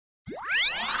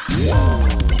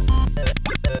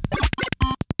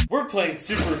We're playing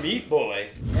Super Meat Boy.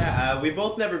 Yeah, we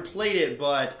both never played it,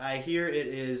 but I hear it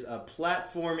is a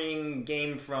platforming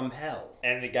game from hell.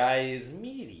 And the guy is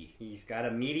meaty. He's got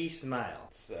a meaty smile.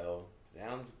 So,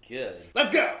 sounds good. Let's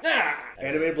go! Ah!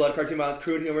 Animated blood, cartoon violence,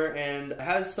 crude humor, and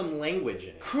has some language in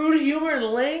it. Crude humor and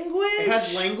language? It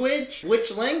has language?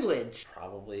 Which language?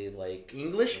 Probably like...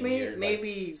 English, weird,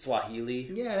 maybe? Like Swahili?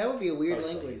 Yeah, that would be a weird Or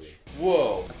language. Swahili.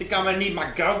 Whoa. I think I'm gonna need my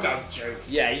go-go juice.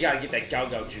 Yeah, you gotta get that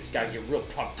go-go juice. Gotta get real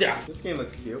pumped up. This game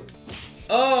looks cute.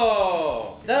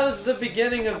 Oh! That was the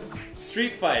beginning of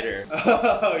Street Fighter.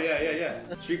 Oh,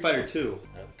 yeah. Street Fighter 2.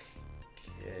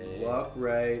 Okay. Walk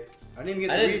right. I didn't even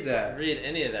get to read that. I didn't read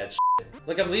any of that shit.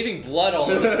 Look, I'm leaving blood all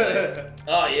over the place.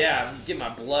 Oh yeah, I'm getting my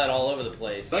blood all over the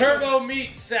place. Turbo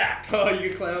meat sack! Oh, you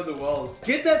can climb up the walls.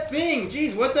 Get that thing!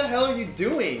 Jeez, what the hell are you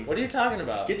doing? What are you talking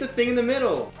about? Get the thing in the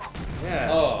middle.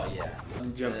 Yeah. Oh, yeah. You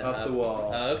jump up the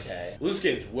wall. Okay. Well, this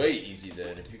game's way easy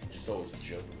then, if you can just always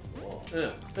jump in the wall.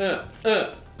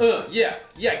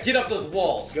 Yeah, get up those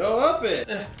walls. Go up it.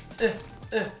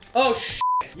 Oh, shit.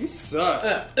 You suck.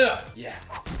 Yeah.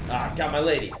 Ah, got my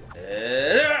lady.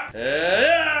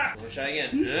 Let me try again.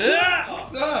 You suck. You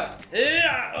suck.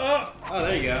 Oh,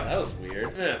 there you go. That was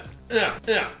weird. Oh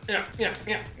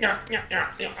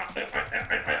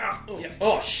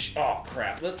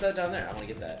crap. What's that down there? I want to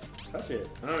get that. Touch it.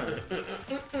 I don't know.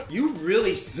 You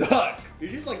really suck.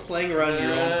 You're just like playing around in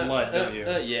your own blood, don't you?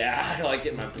 Yeah, I like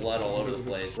getting my blood all over the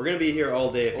place. We're gonna be here all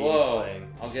day if he keeps playing.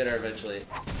 I'll get her eventually.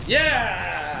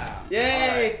 Yeah! Yay!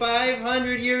 Right.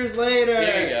 500 years later.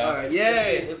 Here we go. All right,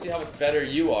 yay! Let's see how much better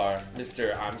you are,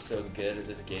 Mr. I'm so good at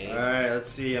this game. All right, let's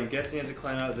see. I'm guessing you have to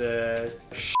climb out the.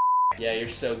 Yeah, you're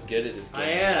so good at this game.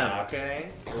 I am.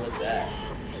 Okay. What was that?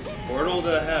 Portal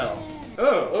to hell.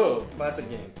 Oh. Classic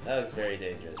game. That looks very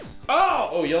dangerous. Oh!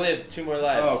 Oh, you only have 2 more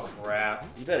lives. Oh crap!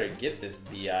 You better get this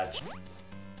biatch.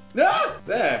 No!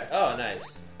 There. Oh,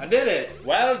 nice. I did it.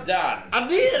 Well done. I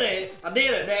did it,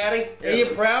 Daddy. Are you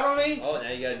proud of me? Oh, now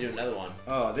you gotta do another one.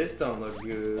 Oh, this don't look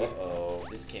good. Uh-oh.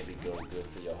 This can't be going good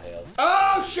for your health.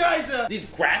 Oh, shiza! These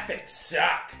graphics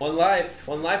suck. One life,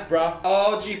 bro.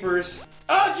 Oh, jeepers.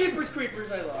 Oh, jeepers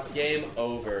creepers, I lost. Game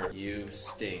over. You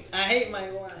stink. I hate my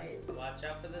life. Watch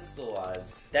out for the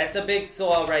saws. That's a big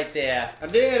saw right there. I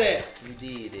did it. You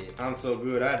did it. I'm so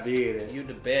good, I did it. You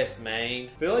the best, man. I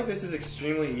feel like this is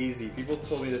extremely easy. People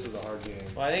told me this was a hard game.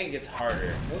 Well, I think it gets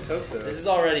harder. Let's hope so. This is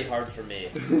already hard for me.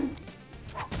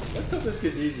 Let's hope this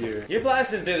gets easier. You're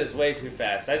blasting through this way too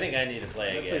fast. I think I need to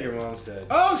play That's again. what your mom said.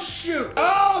 Oh, shoot!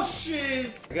 Oh,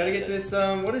 shiz! I gotta get this,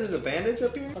 what is this, a bandage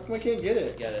up here? How come I can't get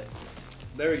it? Get it.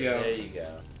 There we go. There you go.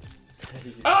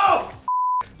 Oh!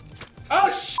 Oh,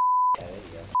 sh! Yeah, there you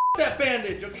go. That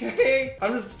bandage, okay?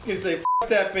 I'm just gonna say,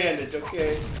 that bandage,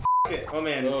 okay? It. Oh,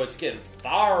 man. Oh, it's getting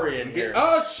fiery in here.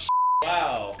 Oh, sh!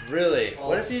 Wow. Really? Awesome.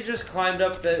 What if you just climbed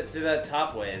up through that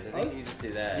top ways? I think you can just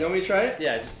do that. You want me to try it?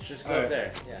 Yeah, just go All up right.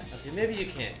 there. Yeah. Okay, maybe you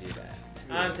can't do that.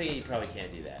 Yeah. I'm thinking you probably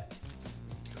can't do that.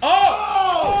 Oh!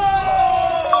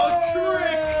 Oh!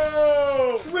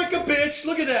 Trick! Trick a bitch!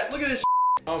 Look at that! Look at this.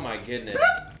 Oh my goodness.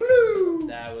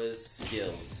 That was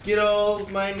skills. Skittles,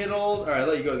 my niddles. All right, I'll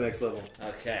let you go to the next level.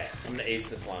 Okay, I'm gonna ace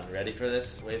this one. Ready for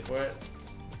this? Wait for it.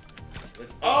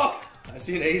 Oh! I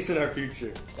see an ace in our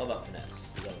future. It's all about finesse.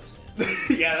 You don't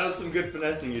understand. Yeah, that was some good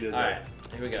finessing you did. All right,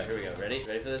 here we go. Here we go. Ready?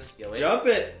 Ready for this? Go, wait. Jump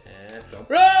it. And Don't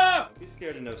run! be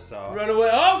scared of no saw. Run away!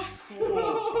 Oh!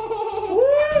 Oh,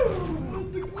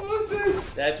 that's the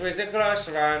closest. That was a close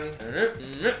one.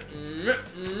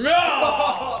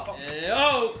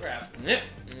 Oh crap!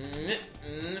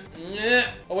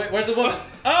 Oh wait, where's the woman?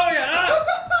 Oh yeah!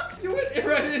 Ah! You went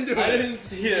right into it. I didn't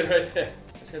see it right there.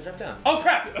 I just gotta drop down. Oh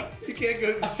crap! You can't go.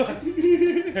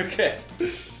 Okay.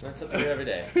 Learn something new every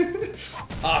day.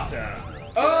 Awesome.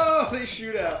 Oh, they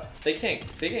shoot out. They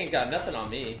ain't got nothing on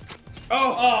me.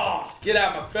 Oh. Oh! Get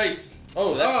out of my face!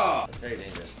 Oh, that's very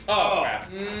dangerous. Oh, crap.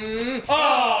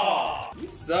 Oh! You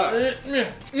suck.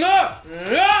 No!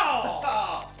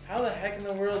 Oh. How the heck in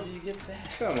the world do you get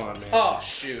that? Come on, man. Oh,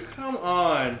 shoot. Come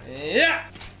on. Yeah!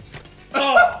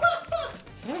 Oh!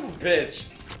 Son of a bitch.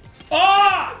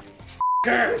 Oh! Do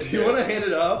you want to hand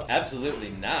it up? Absolutely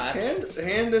not.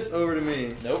 Hand this over to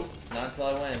me. Nope, not until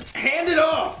I win. Hand it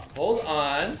off! Hold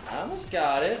on. I almost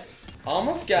got it.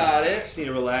 Almost got it. Just need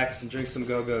to relax and drink some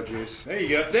go-go juice. There you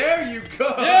go. There you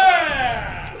go!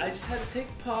 Yeah! I just had to take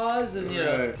pause and, you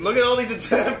know. Right. Look at all these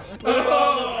attempts. Look at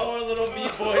all the poor little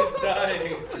meat boys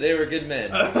dying. They were good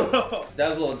men. That was a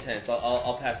little intense.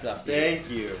 I'll pass it off to you. Thank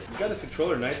you. You got this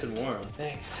controller nice and warm.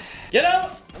 Thanks. Get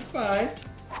out! I'm fine.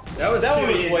 That was That too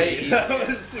was easy. way easier. That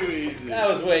was too easy. That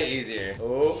was way easier.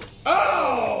 Oh.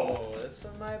 Oh! That's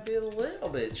my might be a little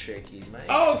bit tricky, man.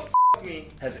 Oh, f me.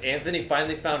 Has Anthony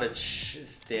finally found a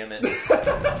damn it.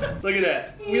 Look at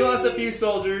that. We lost a few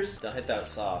soldiers. Don't hit that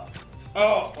saw.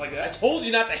 Oh, like I that. told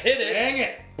you not to hit it. Dang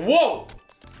it. Whoa.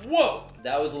 Whoa.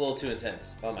 That was a little too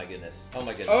intense. Oh my goodness. Oh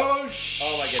my goodness. Oh,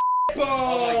 Oh my goodness.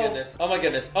 balls. Oh my goodness. Oh my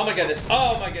goodness. Oh my goodness.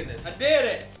 Oh my goodness. I did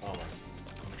it. Oh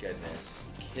my goodness.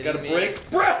 Gotta break.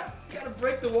 Bruh. Gotta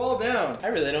break the wall down. I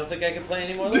really don't think I can play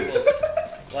any more levels.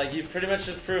 Like, you've pretty much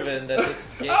just proven that this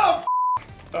game... Oh,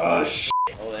 oh,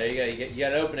 Oh, there you go. You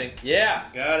got an opening. Yeah.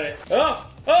 Got it. Oh.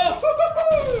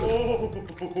 Oh.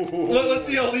 Let's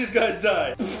see how these guys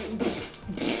die.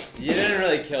 You didn't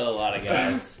really kill a lot of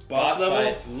guys. Boss level?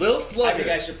 Fight. Lil Slugger. I think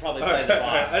I should probably play the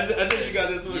boss. I think you got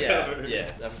this one covered.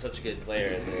 Yeah, I'm such a good player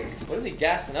at this. What is he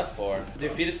gassing up for? Do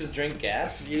fetuses drink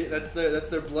gas? Yeah, that's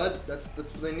their blood. That's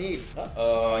what they need. Uh-oh.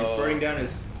 Oh, he's burning down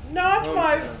his... Not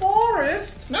my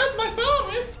forest! Not my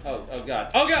forest! Oh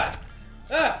god. Oh god!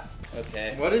 Ah!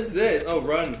 Okay. What is this? Oh,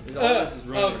 run. All this is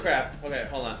running. Oh crap. Okay,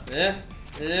 hold on.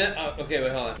 Oh, okay,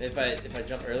 wait, hold on. If I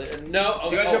jump earlier, no.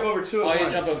 Okay, You gotta jump over 2 at once. Oh,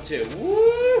 you jump over 2.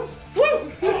 Woo!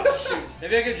 Woo! Oh shoot.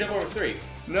 Maybe I can jump over 3.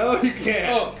 No, you can't.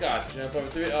 Oh god, jump over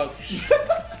 3. Oh.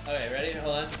 Okay, ready?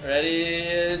 Hold on.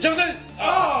 Ready? Jump 3.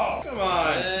 Oh, come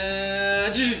on.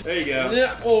 There you go.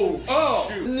 Oh,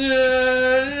 shoot.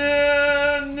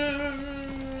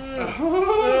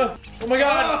 Oh my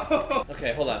god.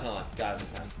 Okay, hold on. Got it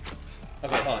this time.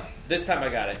 Okay, hold on. This time I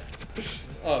got it.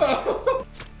 Oh.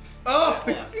 Oh,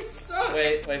 Okay, you suck.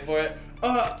 Wait for it.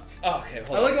 Oh, okay,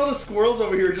 hold I on. like all the squirrels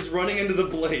over here just running into the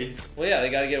blades. Well, yeah, they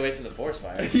gotta get away from the forest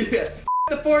fire. Yeah.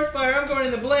 The forest fire, I'm going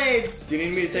in the blades. Do you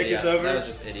need me to take this over? That was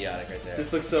just idiotic right there.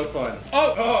 This looks so fun.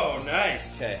 Oh! Oh,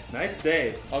 nice. Okay. Nice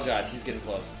save. Oh god, he's getting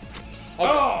close.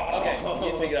 Oh! Okay,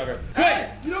 you take it over.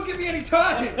 Hey! You don't give me any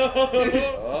time!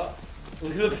 Oh,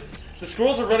 look at the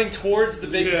squirrels are running towards the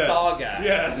big saw guy.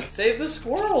 Yeah. Save the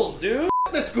squirrels, dude!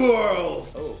 The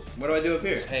squirrels! Oh. What do I do up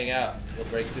here? Just hang out. He'll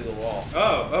break through the wall.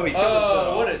 Oh, he killed himself.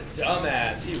 Oh, what a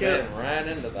dumbass. He Killed- ran right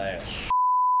into that.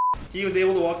 He was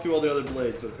able to walk through all the other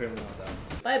blades, but apparently not that one.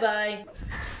 Bye-bye.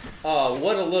 Oh,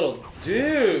 what a little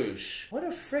douche. What a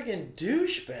friggin'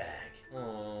 douchebag.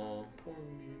 Oh, poor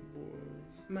meat boy.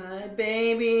 My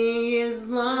baby is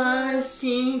lost,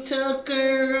 he took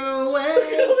her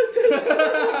away.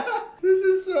 This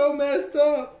is so messed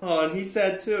up. Oh, and he's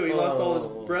sad too. He lost all his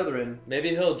brethren. Maybe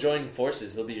he'll join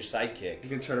forces. He'll be your sidekick. He's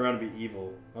gonna turn around and be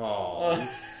evil. Oh,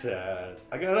 he's sad.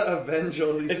 I gotta avenge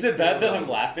all these. Is it bad that I'm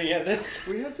laughing at this?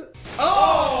 We have to.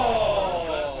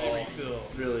 Oh! That made me feel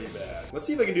really bad. Let's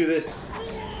see if I can do this.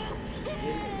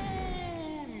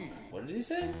 What did he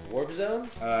say? Warp zone?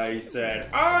 He said,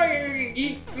 I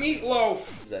eat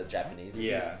meatloaf. Is that Japanese? that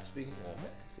Yeah. he's speaking? Oh, okay.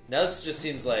 Now this just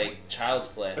seems like child's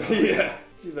play. Yeah.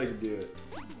 See if I can do it.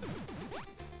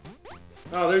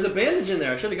 Oh, there's a bandage in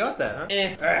there. I should have got that, huh?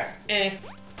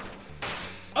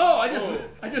 Oh,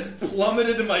 I just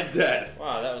plummeted to my death.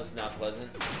 Wow, that was not pleasant.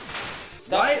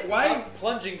 Stop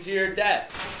plunging to your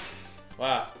death.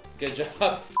 Wow, good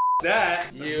job.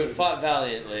 That. You fought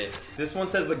valiantly. This one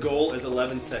says the goal is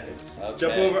 11 seconds. Okay.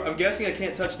 Jump over. I'm guessing I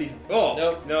can't touch these. Oh.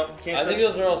 Nope. Nope. Can't I touch. think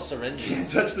those are all Can't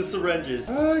syringes. touch the syringes.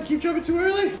 I keep jumping too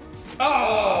early.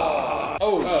 Oh.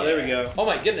 Oh, there we go. Oh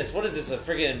my goodness, what is this? A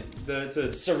friggin' It's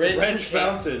a syringe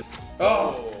fountain.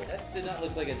 Oh. That did not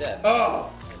look like a death.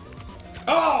 Oh.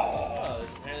 Oh. Oh, there's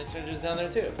apparently syringes down there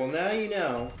too. Well, now you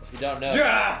know. If you don't know,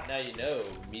 Drah! now you know,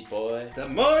 meat boy. The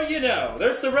more you know.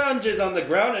 There's syringes on the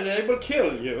ground and they will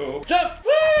kill you. Jump!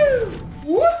 Woo!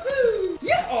 Woohoo!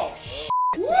 Yeah! Oh,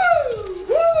 Woo!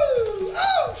 Woo!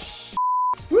 Oh,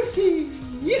 Woohoo!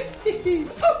 Yeah!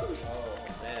 Oh! Oh,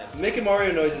 man. Making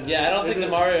Mario noises. Yeah, I don't think the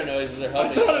Mario noises are I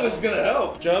helping. thought it was gonna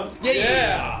help. Jump!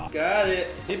 Yeah! Got it.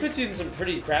 He puts you in some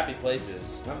pretty crappy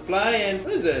places. I'm flying.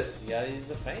 What is this? You gotta use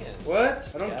the fan. What?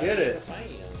 I don't get The it.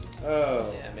 fans.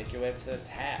 Oh. Yeah, make your way up to the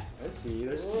tap. I see.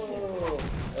 There's. Whoa. Oh,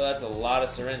 that's a lot of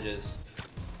syringes.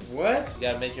 What? You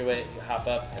gotta make your way, hop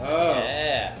up. Oh.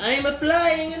 Yeah. I'm a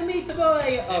flying and meet the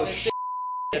boy. Oh, shit.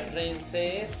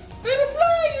 Princess. I'm a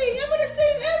flying. I'm gonna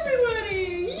save everybody.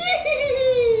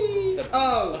 Yee!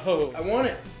 Oh. I want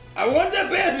it. I want that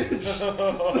bandage.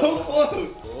 So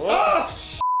close. Oh,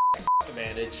 the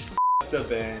bandage. The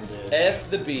bandage. F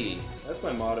the B. That's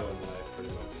my motto in life, pretty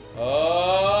much.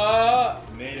 Oh.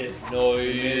 Made it. Noise.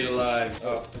 Made it alive.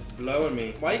 Oh, it's blowing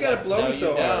me. Why you gotta blow me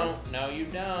so hard? No, you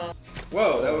don't.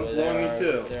 Whoa, that one's blowing me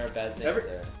too. There are bad things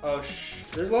there. Oh,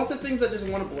 there's lots of things that just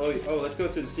want to blow you. Oh, let's go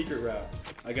through the secret route.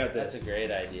 I got this. That's a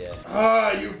great idea.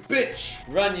 Ah, you bitch!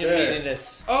 Run, you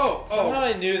meaniness. Somehow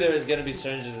I knew there was gonna be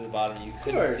syringes at the bottom. You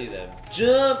couldn't see them.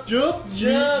 Jump! Jump!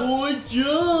 Jump! Boy,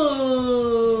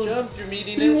 jump! Jump, your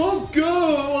meatiness. You won't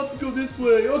go! I want to go this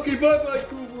way. Okay, bye-bye,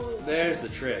 Kuma. There's the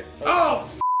trick. Oh,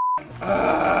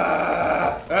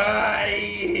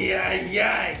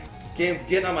 Game's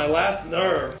getting on my last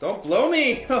nerve. Don't blow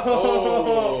me!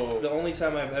 Oh. The only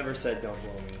time I've ever said don't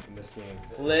blow me in this game.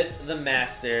 Let the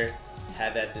master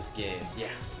have at this game. Yeah.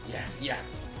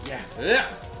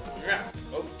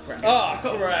 Oh, crap. Oh,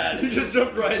 crud. You just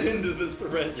jumped right into the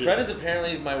syringe. Crud is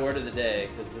apparently my word of the day,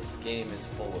 because this game is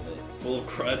full of it. Full of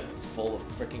crud? It's full of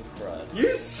freaking crud. You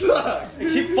suck! I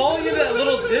keep falling into that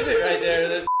little divot right there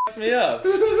that f***s me up.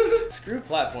 Screw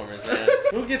platformers, man.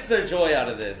 Who gets their joy out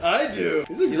of this? I do.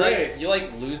 These are great. You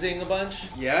like losing a bunch?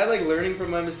 Yeah, I like learning from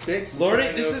my mistakes.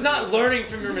 Learning? This is not learning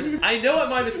from your mistakes. I know what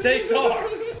my mistakes are.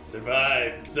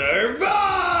 Survive.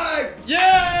 Survive!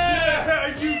 Yeah!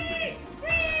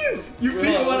 You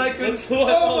beat what I could.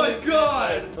 Oh my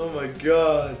god! Oh my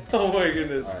god! Oh my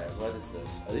goodness! All right, what is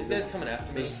this? Are these guys coming after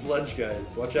me? They're sludge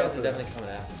guys. Watch These out guys for are them. definitely coming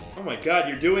after me. Oh my god,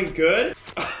 you're doing good.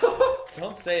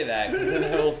 Don't say that, because then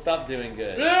I will stop doing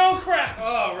good. No crap!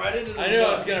 Oh, right into the. I knew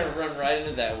I was gonna run right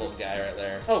into that little guy right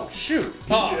there. Oh shoot!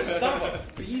 Oh, Yeah. son of a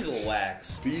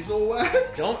beeswax!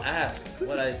 Beeswax? Don't ask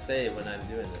what I say when I'm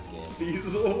doing this game.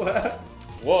 Beeswax?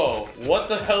 Whoa! What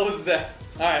the hell was that?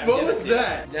 All right. What was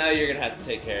that? Now you're gonna have to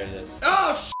take care of this.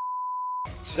 Oh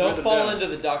Don't fall into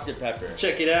the Dr. Pepper.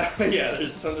 Check it out. Yeah,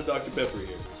 there's tons of Dr. Pepper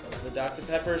here. The Dr.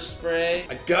 Pepper spray.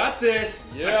 I got this.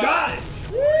 Yeah. I got it.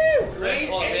 Woo! Great.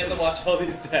 Hold on, we have to watch all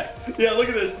these deaths. Yeah, look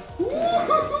at this.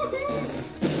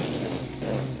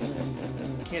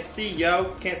 Can't see,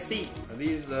 yo. Can't see. Are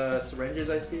these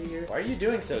syringes I see here? Why are you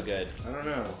doing so good? I don't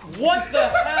know. What the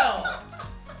hell?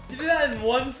 You did that in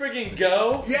one freaking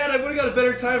go? Yeah, and I would have got a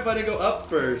better time if I didn't go up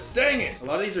first. Dang it. A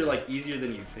lot of these are like easier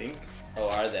than you think. Oh,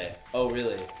 are they? Oh,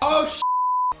 really? Oh,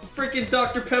 freaking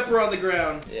Dr. Pepper on the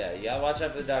ground. Yeah, you gotta watch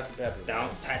out for the Dr. Pepper.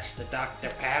 Don't touch the Dr.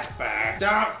 Pepper.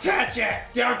 Don't touch it.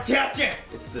 Don't touch it.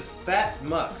 It's the fat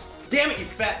mucks. Damn it, you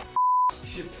fat.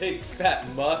 You big fat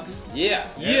mucks. Yeah,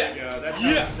 There we go. That's how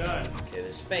it's done. Okay,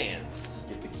 there's fans.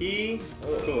 Get the key.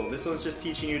 Oh. Cool. This one's just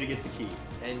teaching you to get the key.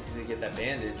 And to get that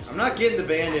bandage. I'm not getting the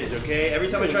bandage, okay? Every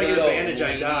time I try to get a bandage,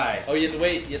 I die. Oh, you have to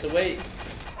wait. You have to wait.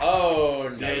 Oh,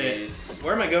 Did nice. it.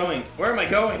 Where am I going? Where am I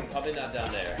going? Probably not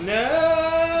down there. No!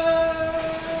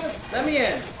 Let me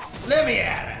in. Let me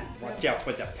in. Watch out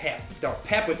for the pep. Don't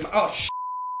pep with my. Oh,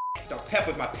 Don't pep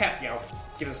with my pep, yo.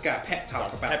 Give this guy a pep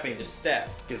talk about being. Just step.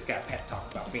 Give this guy a pep talk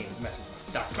about being messing with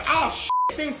my doctor. Oh,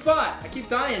 same spot. I keep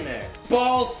dying there.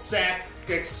 Ball sack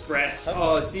express.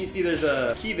 Oh, see, there's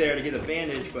a key there to get a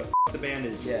bandage, but the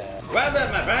bandage. Yeah. Well done,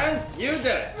 my friend. You did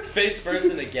it. Face first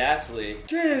into Ghastly.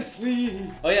 Ghastly.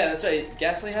 Oh yeah, that's right.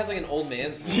 Ghastly has like an old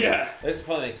man's voice. Yeah. This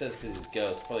probably makes sense because he's a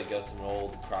ghost. Probably ghost of an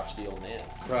old crotchety old man.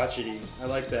 Crotchety. I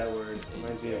like that word.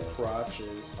 Reminds me of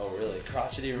crotches. Oh really?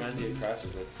 Crotchety reminds you of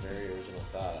crotches. That's a very original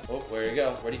thought. Oh, where do you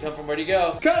go? Where do you come from? Where do you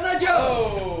go? Cotton Eye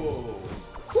Joe.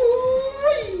 Oh.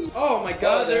 Oh my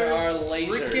god, there are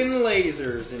lasers. Freaking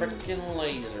lasers. Freaking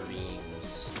laser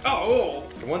beams. Oh,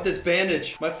 I want this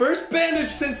bandage. My first bandage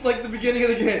since like the beginning of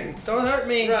the game. Don't hurt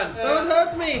me. Run. Don't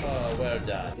hurt me. Oh, well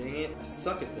done. Dang it, I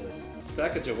suck at this.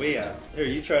 Sacagawea. Here,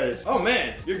 you try this. Oh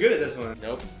man, you're good at this one.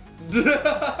 Nope.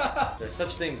 There's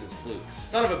such things as flukes.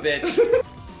 Son of a bitch.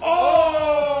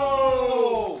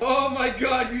 Oh! Oh my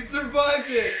god, you survived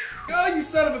it. Oh, you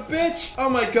son of a bitch. Oh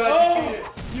my god,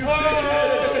 you beat it. You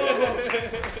beat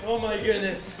it. Oh my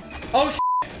goodness. Oh,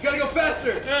 You gotta go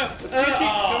faster. Let's get these.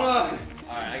 Come on.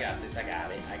 Alright, I got this. I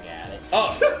got it.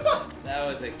 Oh, that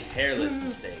was a careless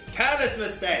mistake. Careless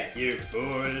mistake, you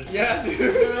fool. Yeah, dude.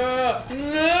 No!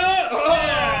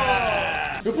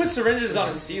 Oh! Who put syringes on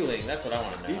a ceiling? That's what I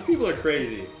want to know. These people are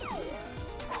crazy.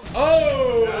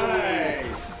 Oh!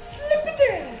 Nice. Slip it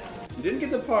down. You didn't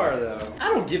get the par though. I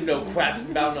don't give no craps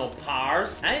about no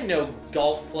pars. I ain't no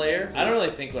golf player. I don't really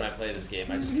think when I play this game.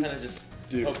 I just kind of just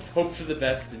hope for the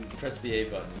best and press the A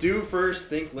button. Do first,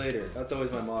 think later. That's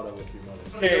always my motto with your mother.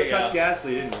 There You go touch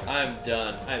Ghastly, didn't you? I'm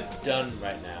done. I'm done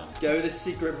right now. Go the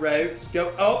secret route. Go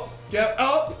up. Go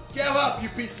up. Go up, you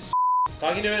piece of shit.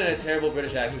 Talking to it in a terrible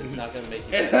British accent is not going to make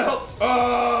you It better. helps.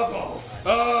 Oh, balls.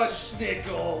 Oh,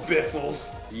 schnickle.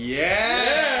 Biffles.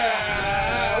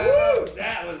 Yeah. Woo.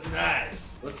 That was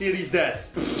nice. Let's see these deaths.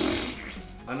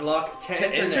 Unlock To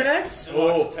internet. internets?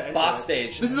 Unlock Oh, boss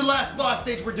stage. This is the last boss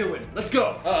stage we're doing. Let's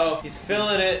go. Uh-oh, he's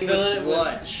filling it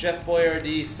blood. with Chef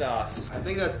Boyardee sauce. I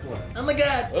think that's blood. Oh my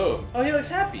god. Oh, he looks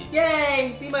happy.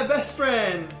 Yay! Be my best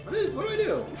friend. What do I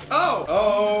do? Oh!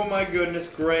 Oh my goodness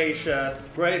gracious.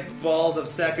 Great balls of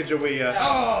Sacagawea.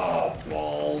 Oh,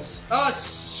 balls. Oh,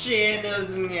 shit.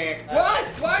 What?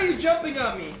 Why are you jumping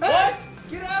on me? What?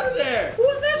 Get out of there. Who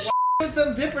was that? Doing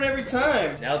something different every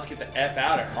time. Now let's get the F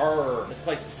out of her. This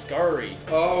place is scurry.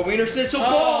 Oh, wiener schnitzel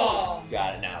balls.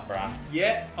 Got it now, brah.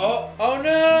 Yeah. Oh. Oh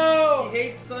no! He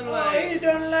hates Oh, he sunlight.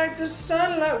 don't like the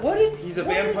sunlight. What is? He's a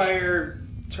vampire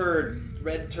turd.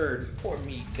 Red turd. Poor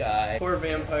meat guy. Poor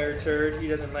vampire turd. He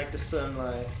doesn't like the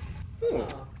sunlight. Ooh.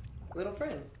 Oh, Little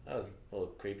friend. that was a little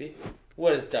creepy.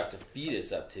 What is Dr.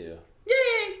 Fetus up to?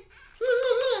 Yay!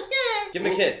 Give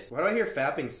him a kiss. Why do I hear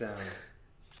fapping sounds?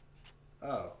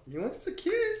 Oh, he wants us a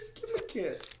kiss. Give him a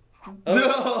kiss.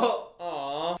 Oh.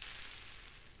 Aw.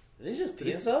 Did he just pee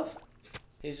himself?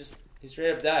 He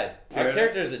straight up died. Our Yeah.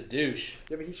 character's a douche.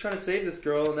 Yeah, but he's trying to save this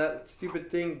girl, and that stupid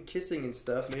thing kissing and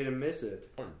stuff made him miss it.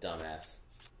 What a dumbass.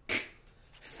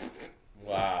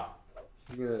 Wow.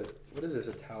 He's gonna. What is this?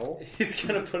 A towel? He's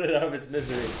gonna put it out of its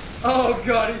misery. Oh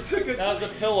God! He took a. That was a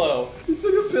pillow. He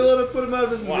took a pillow to put him out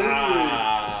of his misery.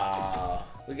 Wow.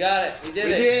 We got it. We did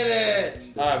We it. did it.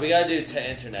 All right, we gotta do to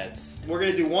internets. We're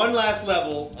gonna do one last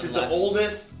level, which is the last-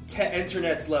 oldest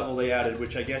internets level they added,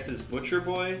 which I guess is Butcher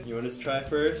Boy. You want us to try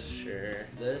first? Sure.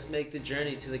 Let us make the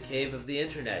journey to the cave of the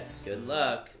internets. Good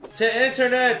luck. To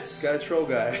internets. Got a troll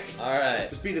guy. All right.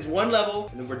 Just beat this one level,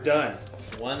 and then we're done.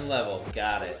 One level.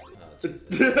 Got it.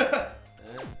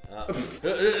 Oh,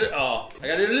 Jesus. Oh, I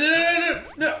gotta do.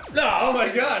 No. Oh my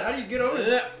God! How do you get over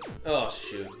that? Oh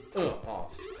shoot. Oh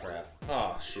crap.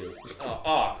 Oh shoot.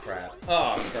 Oh crap.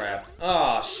 Oh crap.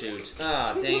 Oh shoot.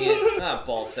 Ah dang it. Ah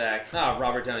ballsack. Ah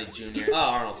Robert Downey Jr.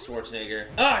 Ah Arnold Schwarzenegger.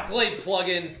 Ah Glade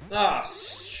plugin. Ah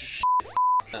shit.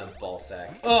 Ah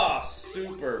ballsack. Ah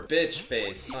super bitch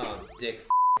face. Ah dick.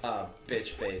 Ah bitch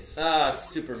face. Ah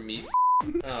super meat.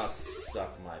 Oh,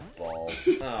 suck my balls.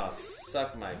 Oh,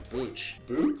 suck my booch.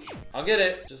 Booch? I'll get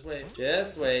it. Just wait.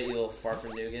 Just wait, you little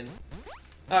farfanugan.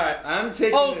 Alright. I'm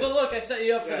taking Oh, it. but look, I set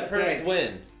you up for Yeah, the perfect thanks.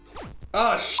 win.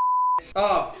 Oh, shit.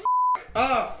 Oh, f***.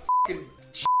 Oh, fucking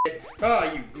shit.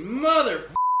 Oh, you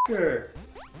motherfucker.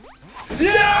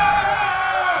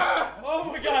 Yeah! Oh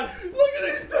my god. Look at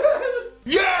these dance.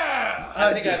 Yeah!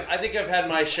 I think I've had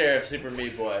my share of Super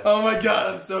Meat Boy. Oh my God,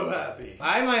 I'm so happy.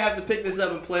 I might have to pick this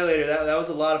up and play later. That was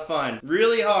a lot of fun.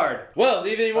 Really hard. Well,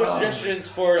 leave any more suggestions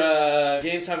for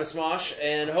Gametime of Smosh,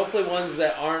 and hopefully ones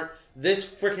that aren't this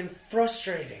freaking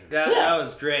frustrating. That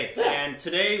was great. And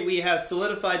today we have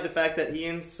solidified the fact that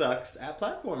Ian sucks at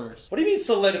platformers. What do you mean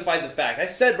solidified the fact? I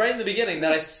said right in the beginning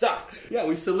that I sucked. Yeah,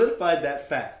 we solidified that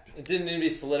fact. It didn't need to be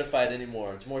solidified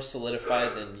anymore. It's more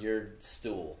solidified than your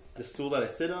stool. The stool that I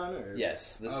sit on? Or?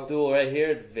 Yes, the stool right here,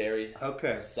 it's very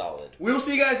solid. We will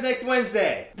see you guys next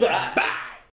Wednesday. Bye. Bye.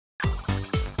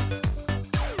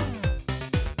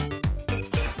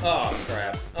 Oh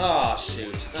crap. Oh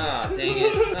shoot. Ah dang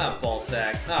it. Ah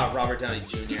ballsack. Ah Robert Downey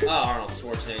Jr. Ah Arnold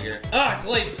Schwarzenegger. Ah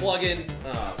Glade plugin.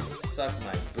 Ah suck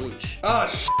my booch. Oh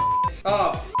shit.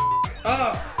 Oh f***.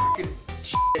 Oh fucking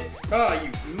shit. Oh you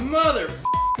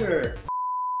motherfucker.